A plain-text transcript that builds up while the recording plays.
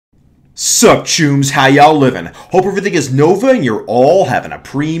Sup, chooms, how y'all living? Hope everything is Nova and you're all having a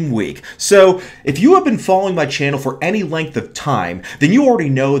preem week. So, if you have been following my channel for any length of time, then you already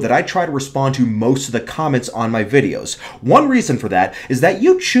know that I try to respond to most of the comments on my videos. One reason for that is that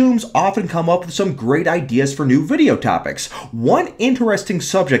you chooms often come up with some great ideas for new video topics. One interesting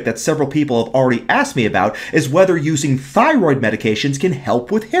subject that several people have already asked me about is whether using thyroid medications can help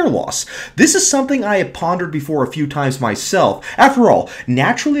with hair loss. This is something I have pondered before a few times myself. After all,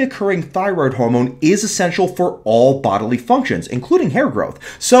 naturally occurring thyroid hormone is essential for all bodily functions, including hair growth.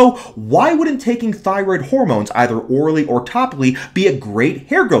 So why wouldn't taking thyroid hormones, either orally or topically, be a great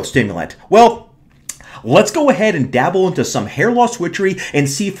hair growth stimulant? Well, let's go ahead and dabble into some hair loss witchery and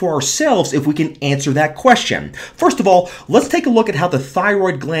see for ourselves if we can answer that question. First of all, let's take a look at how the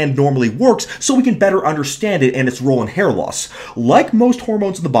thyroid gland normally works so we can better understand it and its role in hair loss. Like most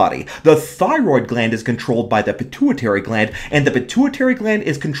hormones in the body, the thyroid gland is controlled by the pituitary gland, and the pituitary gland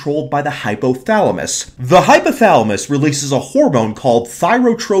is controlled by the hypothalamus. The hypothalamus releases a hormone called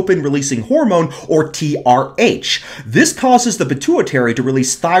thyrotropin-releasing hormone, or TRH. This causes the pituitary to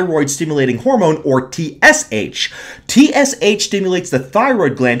release thyroid-stimulating hormone, or TSH. TSH stimulates the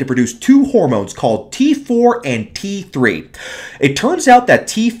thyroid gland to produce two hormones called T4 and T3. It turns out that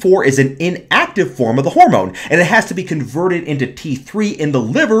T4 is an inactive form of the hormone, and it has to be converted into T3 in the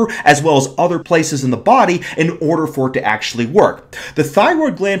liver as well as other places in the body in order for it to actually work. The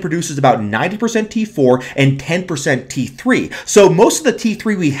thyroid gland produces about 90% T4 and 10% T3, so most of the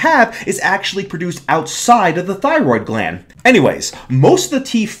T3 we have is actually produced outside of the thyroid gland. Anyways, most of the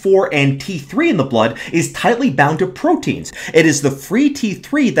T4 and T3 in the blood is tightly bound to proteins. It is the free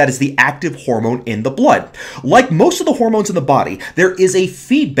T3 that is the active hormone in the blood. Like most of the hormones in the body, there is a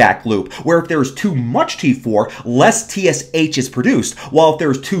feedback loop where if there is too much T4, less TSH is produced, while if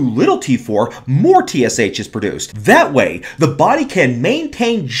there is too little T4, more TSH is produced. That way, the body can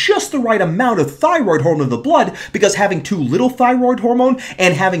maintain just the right amount of thyroid hormone in the blood, because having too little thyroid hormone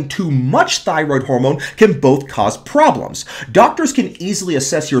and having too much thyroid hormone can both cause problems. Doctors can easily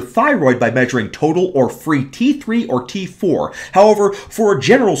assess your thyroid by measuring total or free T3 or T4. However, for a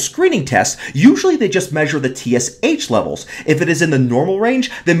general screening test, usually they just measure the TSH levels. If it is in the normal range,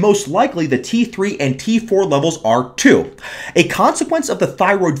 then most likely the T3 and T4 levels are too. A consequence of the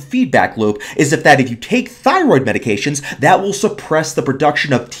thyroid feedback loop is that if you take thyroid medications, that will suppress the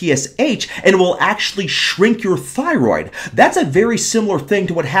production of TSH and will actually shrink your thyroid. That's a very similar thing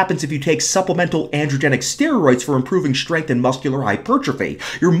to what happens if you take supplemental androgenic steroids for improving strength and muscular hypertrophy.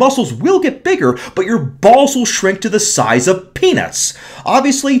 Your muscles will get bigger, but your balls will shrink to the size of peanuts.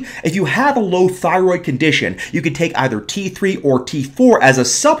 Obviously, if you have a low thyroid condition, you can take either T3 or T4 as a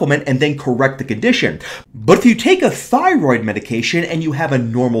supplement and then correct the condition. But if you take a thyroid medication and you have a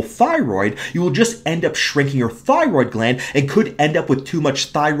normal thyroid, you will just end up shrinking your thyroid gland and could end up with too much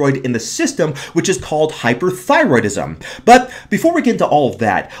thyroid in the system, which is called hyperthyroidism. But before we get into all of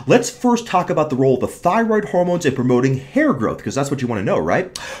that, let's first talk about the role of the thyroid hormones in promoting hair growth, because that's what you want to know,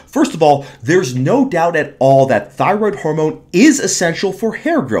 right? First of all, there's no doubt at all that thyroid hormone is essential for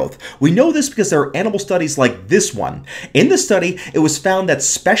hair growth. We know this because there are animal studies like this one. In the study, it was found that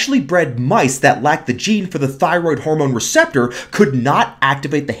specially bred mice that lacked the gene for the thyroid hormone receptor could not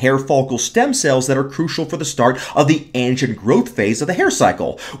activate the hair follicle stem cells that are crucial for the start of the anagen growth phase of the hair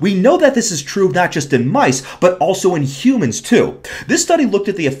cycle. We know that this is true not just in mice, but also in humans too. This study looked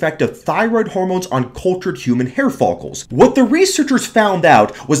at the effect of thyroid hormones on cultured human hair follicles. What the researchers found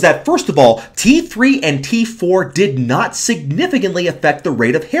out was that, first of all, T3 and T4 did not significantly affect the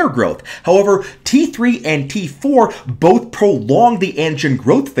rate of hair growth. However, T3 and T4 both prolonged the anagen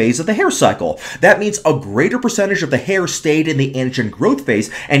growth phase of the hair cycle. That means a greater percentage of the hair stayed in the anagen growth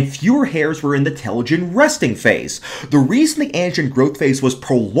phase and fewer hairs were in the telogen resting phase. The reason the anagen growth phase was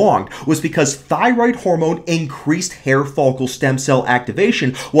prolonged was because thyroid hormone increased hair follicle stem cell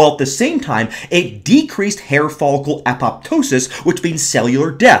activation, while at the same time it decreased hair follicle apoptosis, which means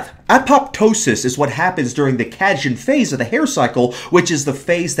cellular death. Apoptosis is what happens during the catagen phase of the hair cycle, which is the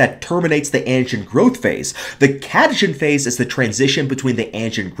phase that terminates the anagen growth phase. The catagen phase is the transition between the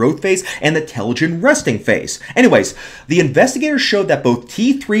anagen growth phase and the telogen resting phase. Anyways, the investigators showed that both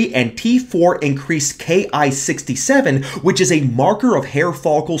T3 and T4 increased Ki67, which is a marker of hair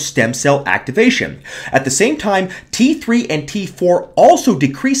follicle stem cell activation. At the same time, T3 and T4 also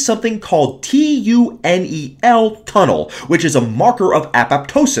decreased something called TUNEL tunnel, which is a marker of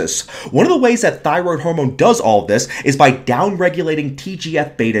apoptosis. follicles. One of the ways that thyroid hormone does all of this is by downregulating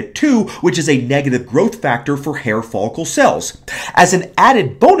TGF-beta2, which is a negative growth factor for hair follicle cells. As an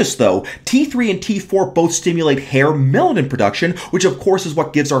added bonus though, T3 and T4 both stimulate hair melanin production, which of course is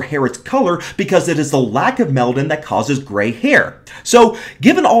what gives our hair its color because it is the lack of melanin that causes gray hair. So,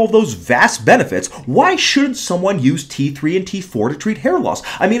 given all of those vast benefits, why shouldn't someone use T3 and T4 to treat hair loss?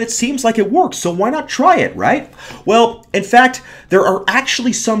 I mean, it seems like it works, so why not try it, right? Well, in fact, there are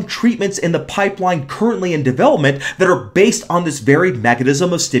actually some treatments in the pipeline currently in development that are based on this very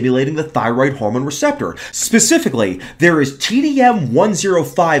mechanism of stimulating the thyroid hormone receptor. Specifically, there is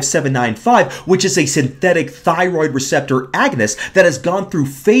TDM105795, which is a synthetic thyroid receptor agonist that has gone through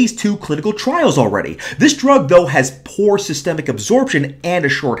phase 2 clinical trials already. This drug, though, has poor systemic absorption and a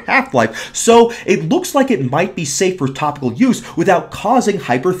short half-life, so it looks like it might be safe for topical use without causing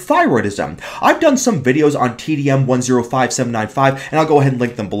hyperthyroidism. I've done some videos on TDM105795, and I'll go ahead and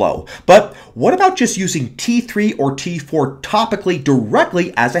link them below. But what about just using T3 or T4 topically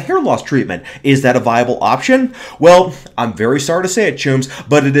directly as a hair loss treatment? Is that a viable option? Well, I'm very sorry to say it, chums,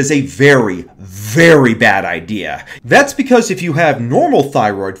 but it is a very, very bad idea. That's because if you have normal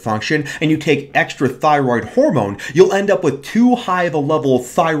thyroid function and you take extra thyroid hormone, you'll end up with too high of a level of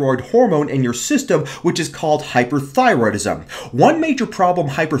thyroid hormone in your system, which is called hyperthyroidism. One major problem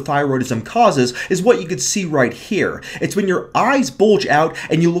hyperthyroidism causes is what you can see right here. It's when your eyes bulge out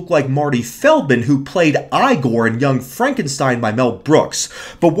and you look like Marty Feldman, who played Igor in Young Frankenstein by Mel Brooks.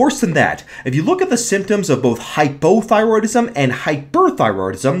 But worse than that, if you look at the symptoms of both hypothyroidism and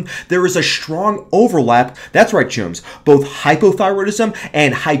hyperthyroidism, there is a strong overlap. That's right, chums. Both hypothyroidism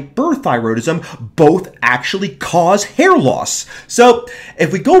and hyperthyroidism both actually cause hair loss. So,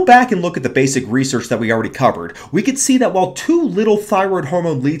 if we go back and look at the basic research that we already covered, we could see that while too little thyroid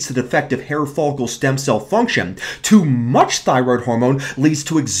hormone leads to defective hair follicle stem cell function, too much thyroid hormone leads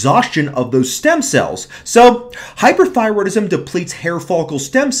to exhaustion of those stem cells. So, hyperthyroidism depletes hair follicle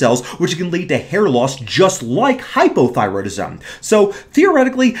stem cells, which can lead to hair loss just like hypothyroidism. So,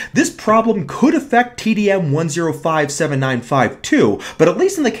 theoretically, this problem could affect TDM105795 too, but at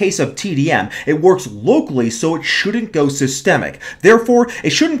least in the case of TDM, it works locally, so it shouldn't go systemic. Therefore,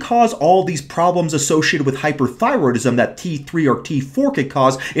 it shouldn't cause all these problems associated with hyperthyroidism that T3 or T4 could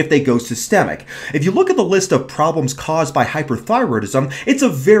cause if they go systemic. If you look at the list of problems caused by hyperthyroidism, it's a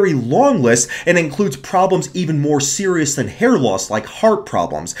very long list and includes problems even more serious than hair loss, like heart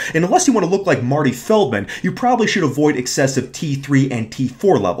problems. And unless you want to look like Marty Feldman, you probably should avoid excessive T3 and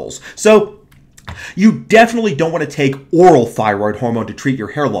T4 levels. So, you definitely don't want to take oral thyroid hormone to treat your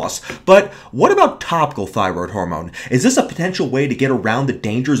hair loss. But what about topical thyroid hormone? Is this a potential way to get around the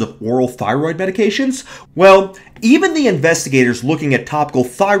dangers of oral thyroid medications? Well, even the investigators looking at topical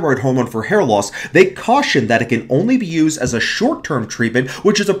thyroid hormone for hair loss, they caution that it can only be used as a short-term treatment,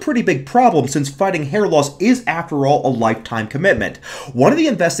 which is a pretty big problem since fighting hair loss is, after all, a lifetime commitment. One of the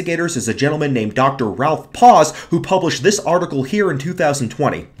investigators is a gentleman named Dr. Ralph Paz, who published this article here in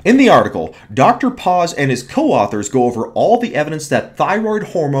 2020. In the article, Dr. Paz and his co-authors go over all the evidence that thyroid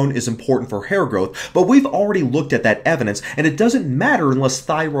hormone is important for hair growth, but we've already looked at that evidence, and it doesn't matter unless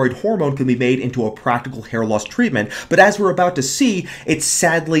thyroid hormone can be made into a practical hair loss treatment. But as we're about to see, it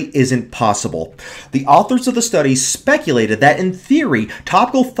sadly isn't possible. The authors of the study speculated that in theory,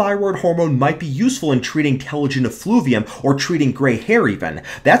 topical thyroid hormone might be useful in treating telogen effluvium or treating gray hair even.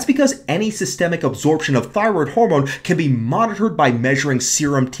 That's because any systemic absorption of thyroid hormone can be monitored by measuring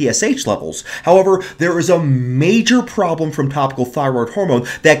serum TSH levels. However, there is a major problem from topical thyroid hormone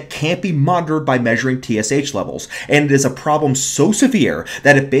that can't be monitored by measuring TSH levels, and it is a problem so severe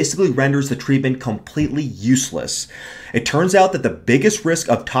that it basically renders the treatment completely useless. It turns out that the biggest risk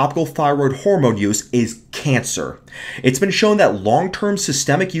of topical thyroid hormone use is cancer. It's been shown that long-term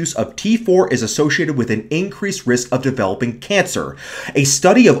systemic use of T4 is associated with an increased risk of developing cancer. A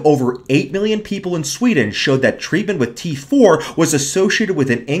study of over 8 million people in Sweden showed that treatment with T4 was associated with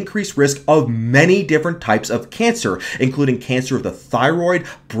an increased risk of many different types of cancer, including cancer of the thyroid,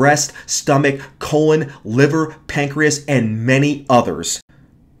 breast, stomach, colon, liver, pancreas, and many others.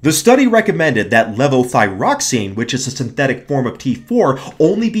 The study recommended that levothyroxine, which is a synthetic form of T4,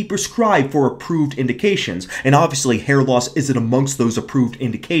 only be prescribed for approved indications, and obviously hair loss isn't amongst those approved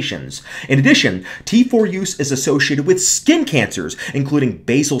indications. In addition, T4 use is associated with skin cancers, including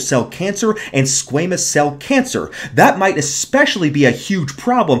basal cell cancer and squamous cell cancer. That might especially be a huge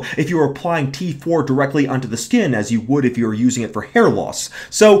problem if you're applying T4 directly onto the skin as you would if you were using it for hair loss.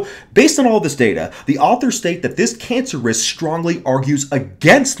 So, based on all this data, the authors state that this cancer risk strongly argues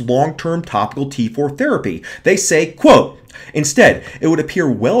against against long-term topical T4 therapy. They say, quote, "Instead, it would appear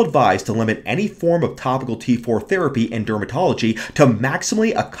well advised to limit any form of topical T4 therapy in dermatology to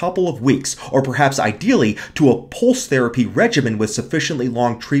maximally a couple of weeks, or perhaps ideally to a pulse therapy regimen with sufficiently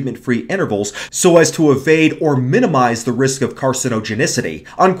long treatment-free intervals so as to evade or minimize the risk of carcinogenicity,"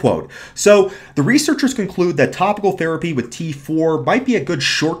 unquote. So the researchers conclude that topical therapy with T4 might be a good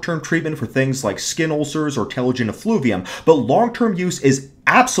short-term treatment for things like skin ulcers or telogen effluvium, but long-term use is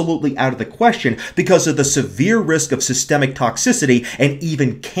absolutely out of the question because of the severe risk of systemic toxicity and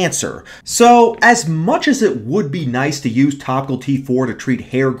even cancer. So, as much as it would be nice to use topical T4 to treat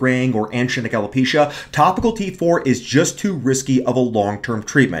hair graying or androgenetic alopecia, topical T4 is just too risky of a long-term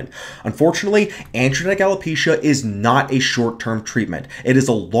treatment. Unfortunately, androgenetic alopecia is not a short-term treatment. It is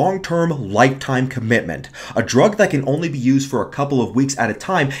a long-term, lifetime commitment. A drug that can only be used for a couple of weeks at a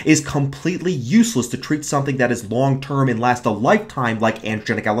time is completely useless to treat something that is long-term and lasts a lifetime like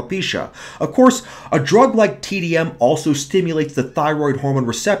androgenetic alopecia. Of course, a drug like TDM also stimulates the thyroid hormone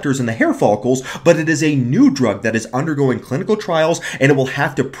receptors in the hair follicles, but it is a new drug that is undergoing clinical trials and it will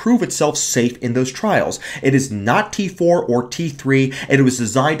have to prove itself safe in those trials. It is not T4 or T3, and it was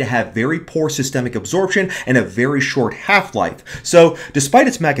designed to have very poor systemic absorption and a very short half-life. So, despite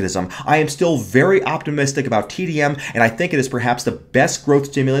its mechanism, I am still very optimistic about TDM, and I think it is perhaps the best growth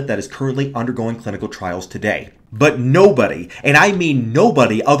stimulant that is currently undergoing clinical trials today. But nobody, and I mean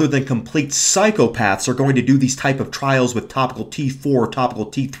nobody other than complete psychopaths, are going to do these type of trials with topical T4 or topical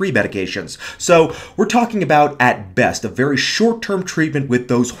T3 medications. So we're talking about, at best, a very short-term treatment with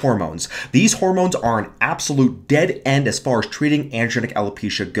those hormones. These hormones are an absolute dead end as far as treating androgenetic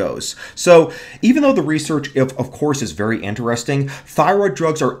alopecia goes. So even though the research, of course, is very interesting, thyroid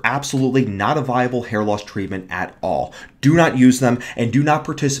drugs are absolutely not a viable hair loss treatment at all. Do not use them, and do not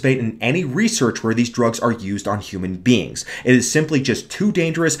participate in any research where these drugs are used on human beings. It is simply just too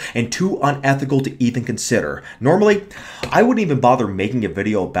dangerous and too unethical to even consider. Normally, I wouldn't even bother making a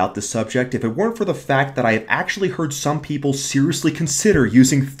video about this subject if it weren't for the fact that I have actually heard some people seriously consider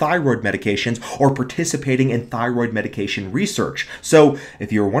using thyroid medications or participating in thyroid medication research. So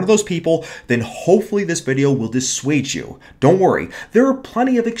if you're one of those people, then hopefully this video will dissuade you. Don't worry, there are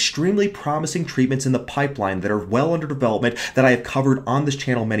plenty of extremely promising treatments in the pipeline that are well under development that I have covered on this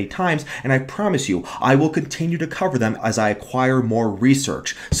channel many times, and I promise you I will continue to cover them as I acquire more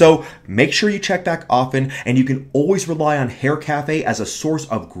research. So make sure you check back often, and you can always rely on Haircafe as a source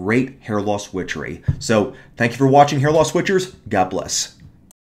of great hair loss witchery. So thank you for watching, hair loss witchers. God bless.